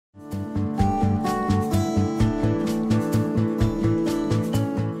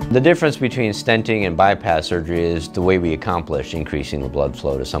The difference between stenting and bypass surgery is the way we accomplish increasing the blood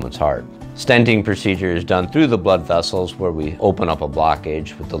flow to someone's heart. Stenting procedure is done through the blood vessels where we open up a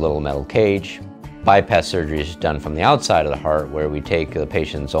blockage with the little metal cage. Bypass surgery is done from the outside of the heart where we take the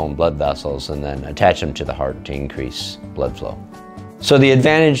patient's own blood vessels and then attach them to the heart to increase blood flow. So the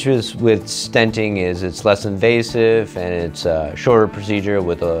advantages with stenting is it's less invasive and it's a shorter procedure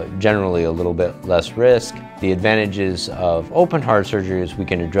with generally a little bit less risk. The advantages of open heart surgery is we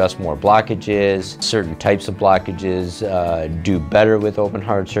can address more blockages. Certain types of blockages do better with open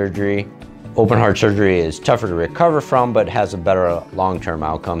heart surgery. Open heart surgery is tougher to recover from, but has a better long-term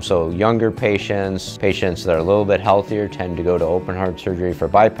outcome. So younger patients that are a little bit healthier tend to go to open heart surgery for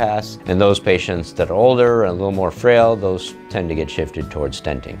bypass. And those patients that are older and a little more frail, those tend to get shifted towards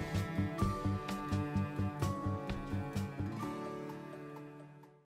stenting.